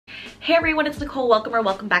Hey everyone, it's Nicole.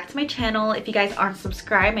 Welcome back to my channel. If you guys aren't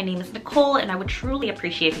subscribed, my name is Nicole and I would truly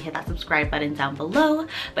appreciate if you hit that subscribe button down below.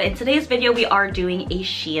 But in today's video, we are doing a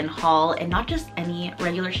Shein haul, and not just any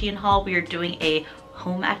regular Shein haul. We are doing a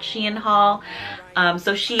home at Shein haul.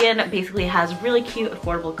 So Shein basically has really cute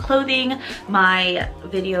affordable clothing. My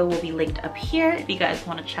video will be linked up here if you guys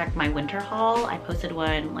want to check my winter haul. I posted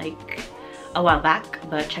one like a while back,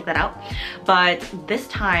 but check that out. But this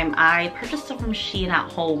time I purchased stuff from Shein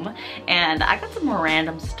at home and I got some more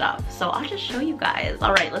random stuff, so I'll just show you guys.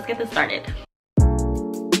 All right, let's get this started.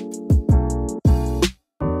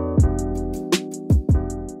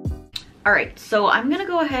 All right, so I'm gonna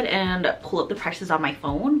go ahead and pull up the prices on my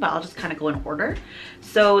phone, but I'll just kind of go in order.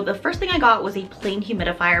 So the first thing I got was a plain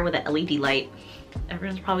humidifier with an LED light.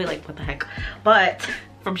 Everyone's probably like, what the heck? But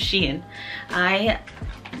from Shein, let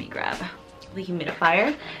me grab the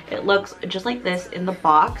humidifier. It looks just like this in the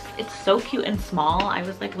box. It's so cute and small. I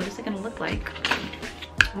was like, what is it gonna look like?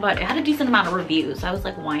 But it had a decent amount of reviews. I was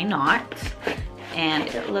like, why not? And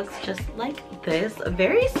it looks just like this.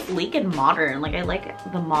 Very sleek and modern. Like, I like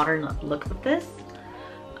the modern look of this.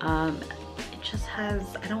 It just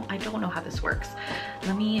has, I don't know how this works.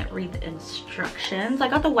 Let me read the instructions. I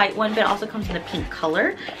got the white one, but it also comes in a pink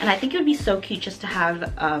color. And I think it would be so cute just to have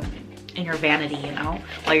in your vanity, you know,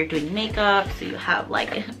 while you're doing makeup, so you have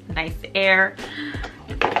like nice air.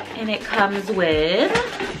 And it comes with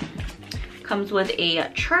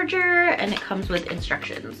a charger, and it comes with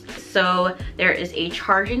instructions. So there is a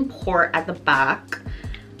charging port at the back,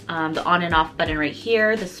 the on and off button right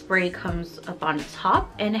here. The spray comes up on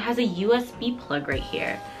top, and it has a USB plug right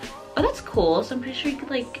here. Oh, that's cool. So I'm pretty sure you could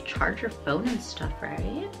like charge your phone and stuff,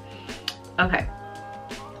 right? Okay,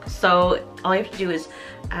 so all you have to do is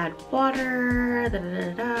add water,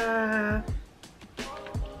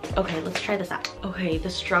 Okay, let's try this out. Okay, the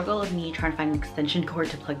struggle of me trying to find an extension cord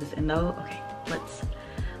to plug this in though. Okay, let's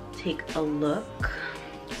take a look.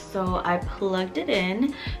 So I plugged it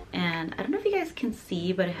in, and I don't know if you guys can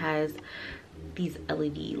see, but it has these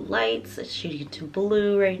LED lights. It's shading to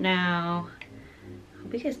blue right now. I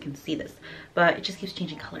hope you guys can see this, but it just keeps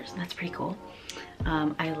changing colors, and that's pretty cool.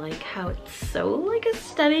 I like how it's so like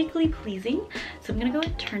aesthetically pleasing. So I'm gonna go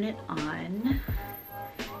and turn it on.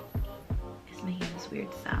 It's making this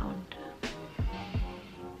weird sound.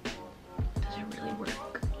 Does it really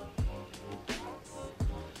work?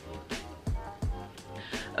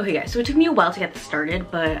 Okay guys, so it took me a while to get this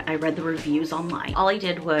started, but I read the reviews online. All I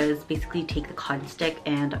did was basically take the cotton stick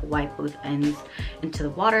and wipe both ends into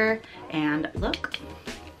the water, and look.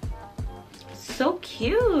 So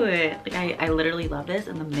cute. Like I literally love this,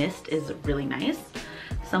 and the mist is really nice.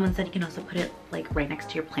 Someone said you can also put it like right next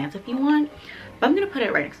to your plants if you want, but I'm gonna put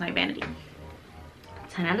it right next to my vanity.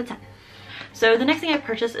 10 out of 10. So the next thing I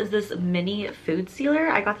purchased is this mini food sealer.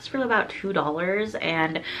 I got this for about $2,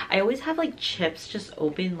 and I always have like chips just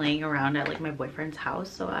open laying around at like my boyfriend's house,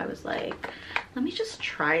 so I was like, let me just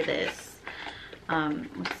try this.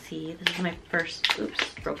 Let's see, this is my first,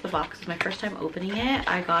 oops, broke the box. This is my first time opening it.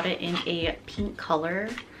 I got it in a pink color.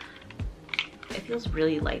 It feels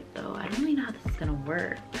really light though. I don't really know how this is gonna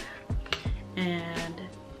work. And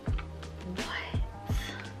what?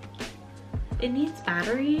 It needs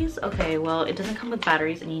batteries? Okay, well, it doesn't come with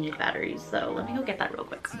batteries, and you need batteries, so let me go get that real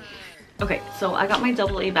quick. Okay, so I got my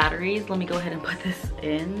AA batteries. Let me go ahead and put this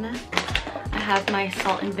in. I have my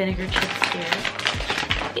salt and vinegar chips here.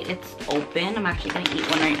 It's open. I'm actually gonna eat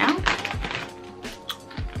one right now.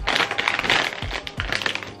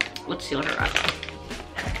 Let's seal her up.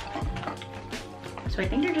 So I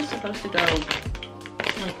think you're just supposed to go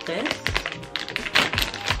like this.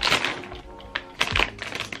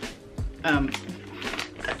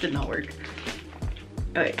 That did not work.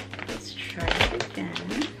 Okay, let's try it again.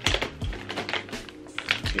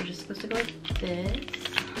 So you're just supposed to go like this.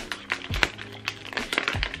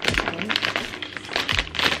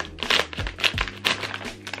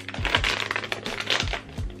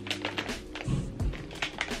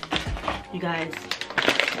 You guys,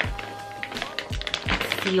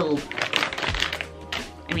 it's sealed.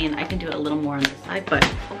 I mean, I can do it a little more on this side, but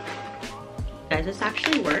guys, this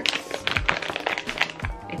actually works.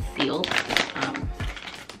 It's sealed. I'm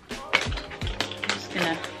just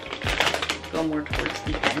gonna go more towards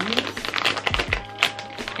the ends,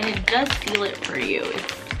 and it does seal it for you.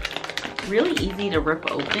 It's really easy to rip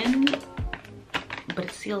open, but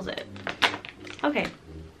it seals it. Okay.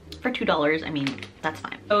 For $2, I mean, that's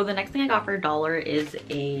fine. So the next thing I got for $1 is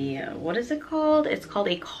a, what is it called? It's called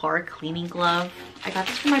a car cleaning glove. I got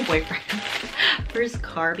this for my boyfriend for his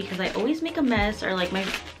car because I always make a mess, or like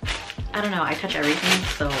I don't know, I touch everything,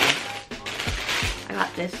 so I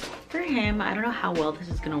got this for him. I don't know how well this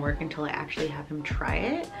is gonna work until I actually have him try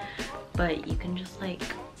it, but you can just like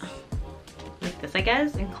this, I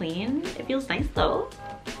guess, and clean. It feels nice though.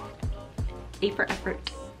 A for effort.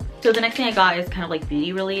 So the next thing I got is kind of like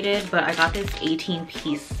beauty related, but I got this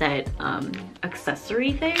 18-piece set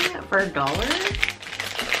accessory thing for $1.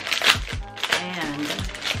 And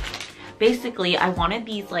basically I wanted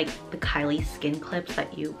these like the Kylie skin clips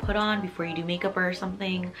that you put on before you do makeup or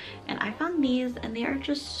something, and I found these and they are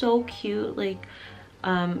just so cute. Like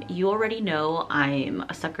you already know I'm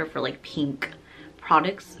a sucker for like pink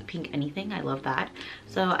products, pink anything. I love that.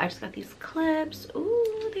 So I just got these clips.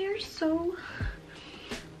 Ooh, they are so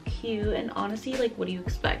cute. And honestly, like, what do you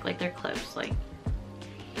expect? Like, they're clips, like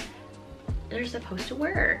they're supposed to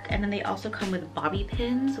work. And then they also come with bobby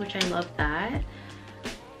pins, which I love that.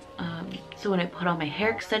 So when I put on my hair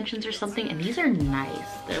extensions or something, and these are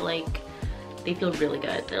nice, they're like, they feel really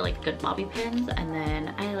good. They're like good bobby pins. And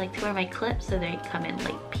then I like to wear my clips so they come in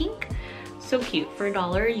light pink. So cute. For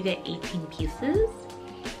 $1 you get 18 pieces.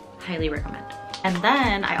 Highly recommend. And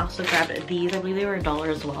then I also grabbed these. I believe they were $1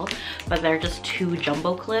 as well, but they're just 2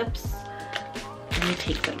 jumbo clips. Let me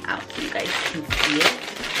take them out so you guys can see it.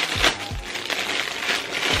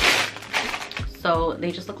 So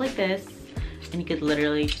they just look like this, and you could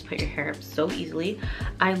literally just put your hair up so easily.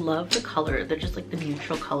 I love the color. They're just like the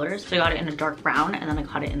neutral colors. So I got it in a dark brown, and then I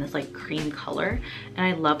got it in this like cream color, and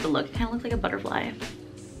I love the look. It kind of looks like a butterfly.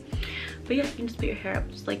 But yeah, you can just put your hair up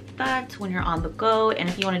just like that when you're on the go. And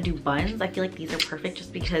if you want to do buns, I feel like these are perfect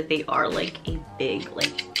just because they are like a big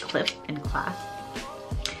like clip and clasp.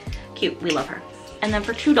 Cute. We love her. And then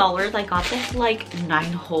for $2 I got this like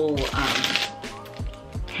 9-hole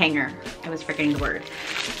hanger. I was forgetting the word,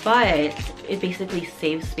 but it basically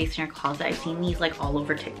saves space in your closet. I've seen these like all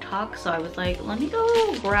over TikTok, so I was like, let me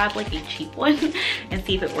go grab like a cheap one and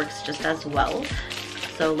see if it works just as well.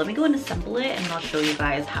 So let me go and assemble it, and I'll show you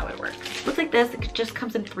guys how it works. Looks like this. It just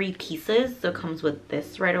comes in 3 pieces. So it comes with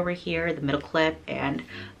this right over here, the middle clip, and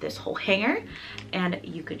this whole hanger. And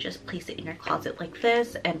you could just place it in your closet like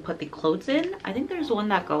this and put the clothes in. I think there's one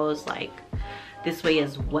that goes like this way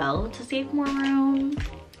as well to save more room.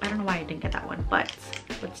 I don't know why I didn't get that one, but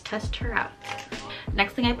let's test her out.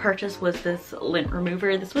 Next thing I purchased was this lint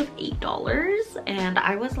remover. This was $8, and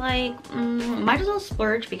I was like, might as well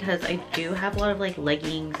splurge because I do have a lot of like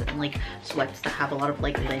leggings and like sweats that have a lot of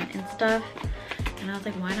like lint and stuff. And I was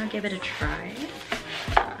like, why not give it a try?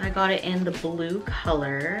 I got it in the blue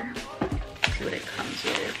color. Let's see what it comes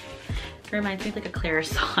with. It reminds me of like a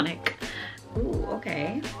Clarisonic. Ooh,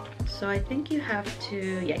 okay. So I think you have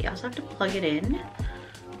to, yeah, you also have to plug it in.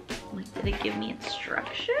 Like, did it give me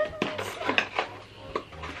instructions?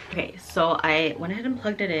 Okay, so I went ahead and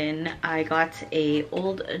plugged it in. I got a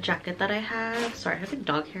old jacket that I have. Sorry, it has like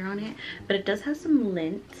dog hair on it, but it does have some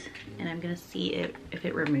lint, and I'm gonna see if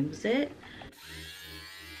it removes it.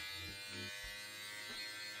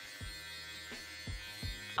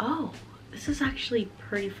 Oh, this is actually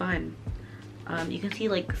pretty fun. You can see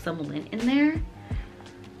like some lint in there.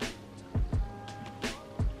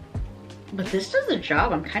 But this does the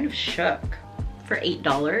job. I'm kind of shook. For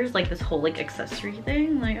 $8, like this whole like accessory thing,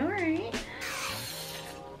 I'm like, all right.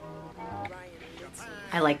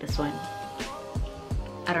 I like this one.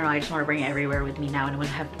 I don't know, I just want to bring it everywhere with me now, and when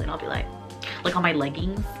I have lint, I'll be like on my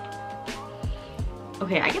leggings.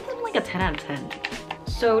 Okay, I give them like a 10 out of 10.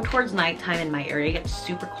 So towards nighttime in my area, it gets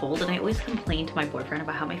super cold, and I always complain to my boyfriend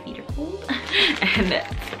about how my feet are cold. And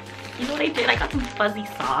you know what I did? I got some fuzzy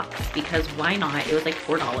socks because why not? It was like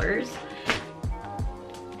 $4.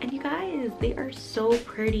 And you guys, they are so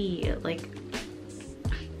pretty. Like,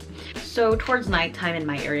 so towards nighttime in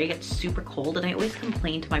my area, it gets super cold, and I always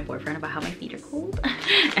complain to my boyfriend about how my feet are cold.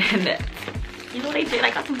 And you know what I did? I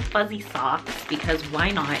got some fuzzy socks because why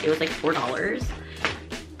not? It was like $4.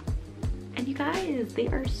 And you guys, they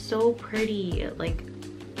are so pretty. Like,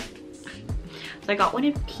 so I got one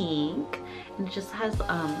in pink, and it just has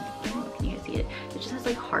I don't know, can you guys see it? It just has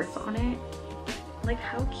like hearts on it. Like,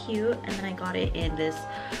 how cute. And then I got it in this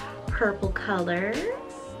purple color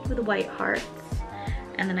with white hearts,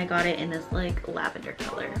 and then I got it in this like lavender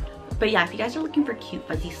color. But yeah, if you guys are looking for cute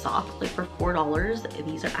fuzzy socks, like for $4,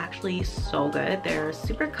 these are actually so good. They're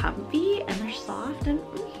super comfy and they're soft, and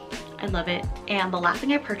I love it. And the last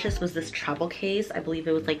thing I purchased was this travel case. I believe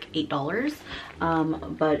it was like $8,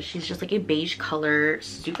 but she's just like a beige color,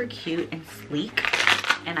 super cute and sleek.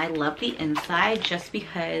 and I love the inside just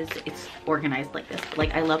because it's organized like this.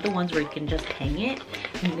 Like, I love the ones where you can just hang it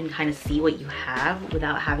and you can kind of see what you have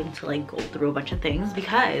without having to like go through a bunch of things,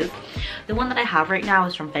 because the one that I have right now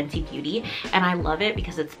is from Fenty Beauty and I love it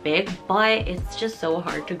because it's big, but it's just so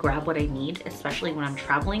hard to grab what I need, especially when I'm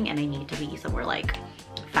traveling and I need to be somewhere like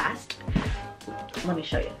fast. Let me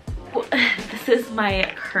show you. This is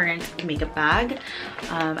my current makeup bag.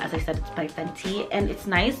 As I said, it's by Fenty and it's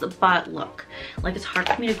nice, but look, like it's hard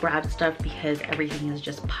for me to grab stuff because everything is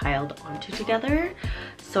just piled onto together.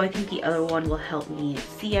 So I think the other one will help me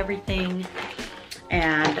see everything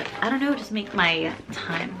and I don't know, just make my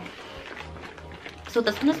time. So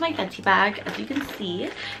this one is my Fenty bag. As you can see,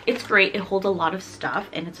 it's great. It holds a lot of stuff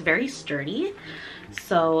and it's very sturdy.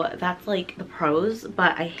 So that's like the pros,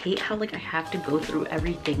 but I hate how like I have to go through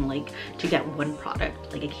everything like to get one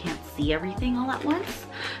product. Like I can't see everything all at once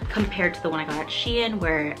compared to the one I got at Shein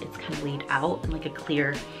where it's kind of laid out in like a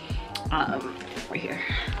clear, right here,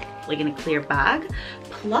 like in a clear bag.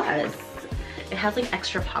 Plus it has like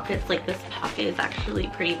extra pockets. Like this pocket is actually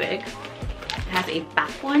pretty big. It has a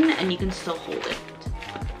back one and you can still hold it.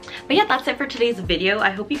 But yeah, that's it for today's video.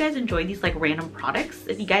 I hope you guys enjoyed these like random products.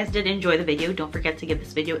 If you guys did enjoy the video, don't forget to give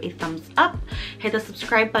this video a thumbs up, hit the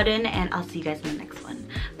subscribe button, and I'll see you guys in the next one.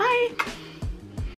 Bye!